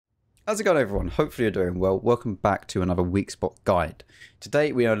How's it going, everyone? Hopefully you're doing well. Welcome back to another Weakspot guide.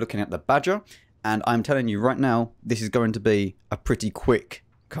 Today we are looking at the Badger, and I'm telling you right now, this is going to be a pretty quick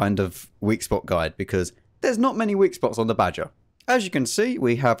kind of Weakspot guide because there's not many weak spots on the Badger. As you can see,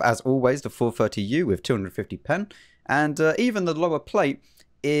 we have, as always, the 430U with 250 pen, and even the lower plate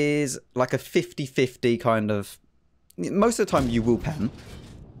is like a 50-50 kind of... Most of the time you will pen,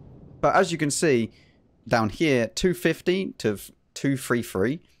 but as you can see down here, 250 to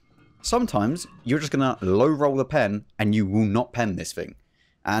 233, sometimes you're just going to low roll the pen and you will not pen this thing.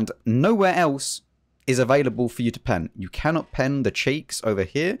 And nowhere else is available for you to pen. You cannot pen the cheeks over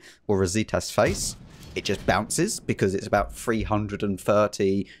here or Rosita's face. It just bounces because it's about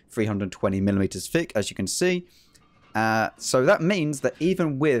 330, 320 millimeters thick, as you can see. So that means that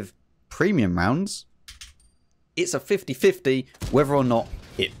even with premium rounds, it's a 50-50 whether or not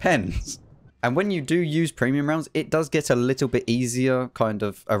it pens. And when you do use premium rounds, it does get a little bit easier kind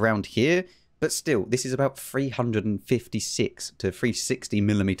of around here. But still, this is about 356 to 360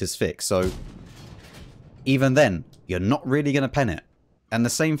 millimeters thick. So even then, you're not really going to pen it. And the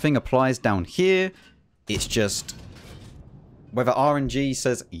same thing applies down here. It's just whether RNG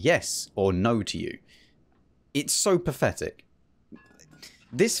says yes or no to you. It's so pathetic.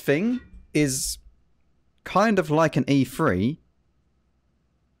 This thing is kind of like an E3,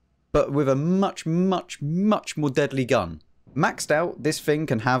 but with a much more deadly gun. Maxed out, this thing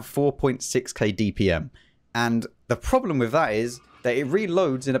can have 4.6k DPM. And the problem with that is that it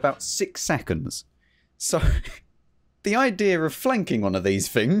reloads in about 6 seconds. So the idea of flanking one of these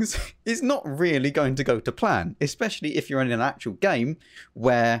things is not really going to go to plan. Especially if you're in an actual game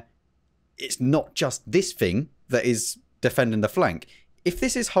where it's not just this thing that is defending the flank. If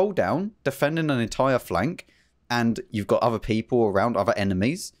this is hold down, defending an entire flank, and you've got other people around, other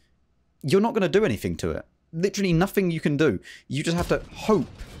enemies, you're not going to do anything to it. Literally nothing you can do. You just have to hope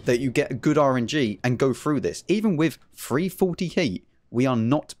that you get a good RNG and go through this. Even with 340 heat, we are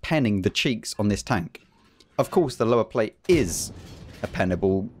not penning the cheeks on this tank. Of course, the lower plate is a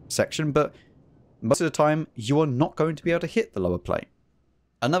pennable section, but most of the time, you are not going to be able to hit the lower plate.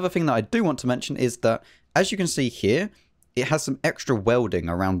 Another thing that I do want to mention is that, as you can see here, it has some extra welding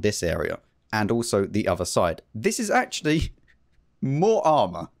around this area, and also the other side. This is actually more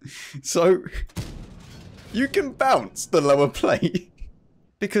armor. So you can bounce the lower plate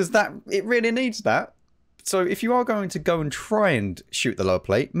because it really needs that. So if you are going to go and try and shoot the lower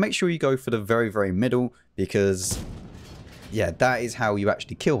plate, make sure you go for the very middle, because yeah, that is how you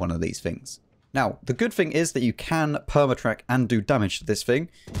actually kill one of these things. Now, the good thing is that you can permatrack and do damage to this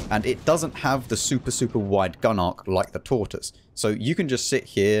thing, and it doesn't have the super wide gun arc like the Tortoise. So you can just sit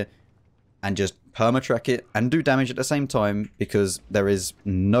here and just permatrack it and do damage at the same time, because there is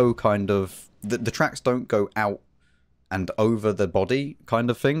no kind of... The tracks don't go out and over the body kind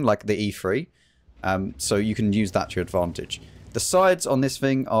of thing like the E3. So you can use that to your advantage. The sides on this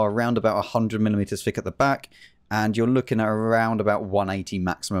thing are around about 100 millimeters thick at the back, and you're looking at around about 180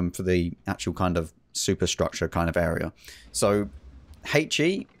 maximum for the actual kind of superstructure kind of area. So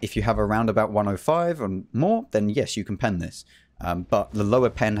HE, if you have around about 105 and more, then yes, you can pen this. But the lower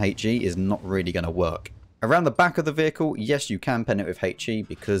pen HE is not really going to work. Around the back of the vehicle, yes, you can pen it with HE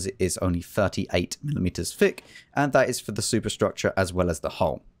because it is only 38 millimeters thick, and that is for the superstructure as well as the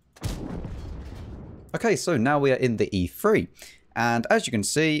hull. Okay, so now we are in the E3, and as you can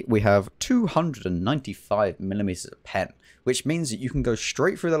see, we have 295 millimeters of pen, which means that you can go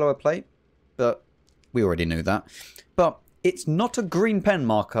straight through the lower plate, but we already knew that. But it's not a green pen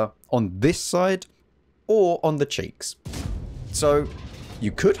marker on this side or on the cheeks. So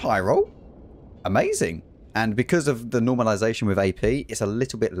you could high roll. Amazing. And because of the normalization with AP, it's a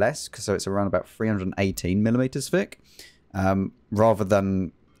little bit less, so it's around about 318 millimeters thick, rather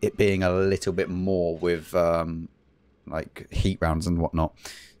than it being a little bit more with like heat rounds and whatnot.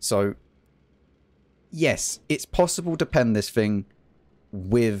 So yes, it's possible to pen this thing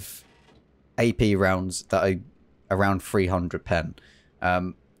with AP rounds that are around 300 pen.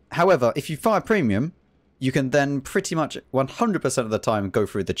 However, if you fire premium, you can then pretty much 100% of the time go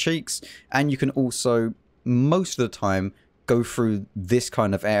through the cheeks, and you can also, most of the time, go through this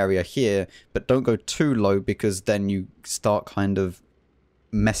kind of area here, but don't go too low because then you start kind of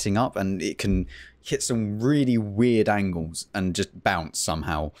messing up and it can hit some really weird angles and just bounce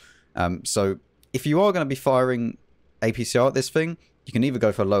somehow. So if you are going to be firing APCR at this thing, you can either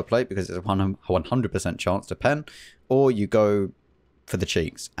go for a low plate because it's a 100% chance to pen, or you go for the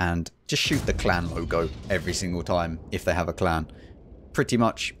cheeks and just shoot the clan logo every single time if they have a clan. Pretty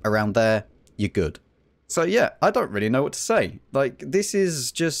much around there, you're good. So yeah, I don't really know what to say. Like, this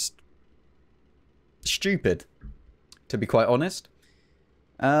is just stupid, to be quite honest.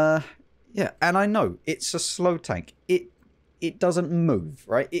 Yeah, and I know it's a slow tank. It doesn't move,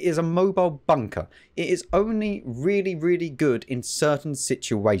 right? It is a mobile bunker. It is only really, really good in certain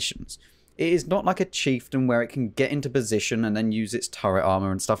situations. It is not like a chieftain where it can get into position and then use its turret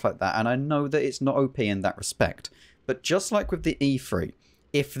armor and stuff like that. And I know that it's not OP in that respect. But just like with the E3,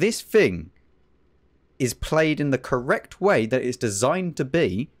 if this thing is played in the correct way that it's designed to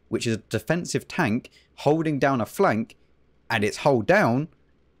be, which is a defensive tank holding down a flank, and it's hold down,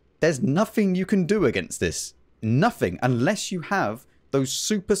 there's nothing you can do against this. Nothing, unless you have those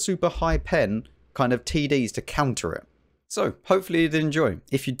super, super high pen kind of TDs to counter it. So, hopefully you did enjoy.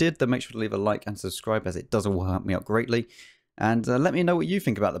 If you did, then make sure to leave a like and subscribe, as it does all help me out greatly. And let me know what you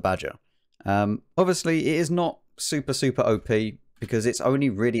think about the Badger. Obviously, it is not super, super OP, because it's only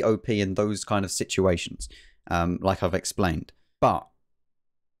really OP in those kind of situations, like I've explained. But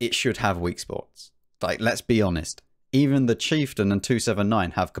it should have weak spots. Like, let's be honest. Even the Chieftain and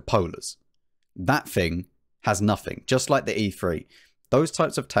 279 have cupolas. That thing has nothing, just like the E3. Those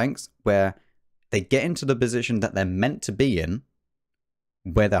types of tanks where they get into the position that they're meant to be in,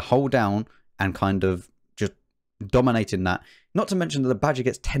 where they're hold down and kind of just dominating that. Not to mention that the Badger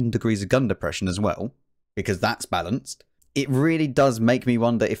gets 10 degrees of gun depression as well, because that's balanced. It really does make me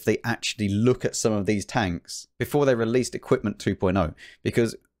wonder if they actually look at some of these tanks before they released Equipment 2.0.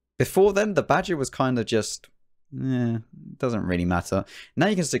 Because before then, the Badger was kind of just, doesn't really matter. Now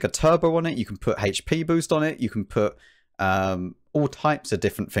you can stick a turbo on it, you can put HP boost on it, you can put all types of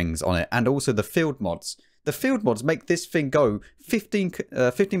different things on it, and also the field mods. The field mods make this thing go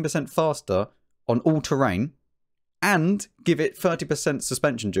 15% faster on all terrain and give it 30%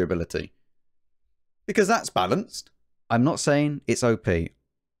 suspension durability. Because that's balanced. I'm not saying it's OP, and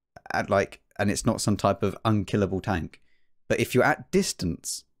it's not some type of unkillable tank. But if you're at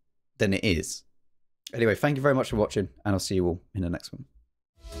distance, then it is. Anyway, thank you very much for watching, and I'll see you all in the next one.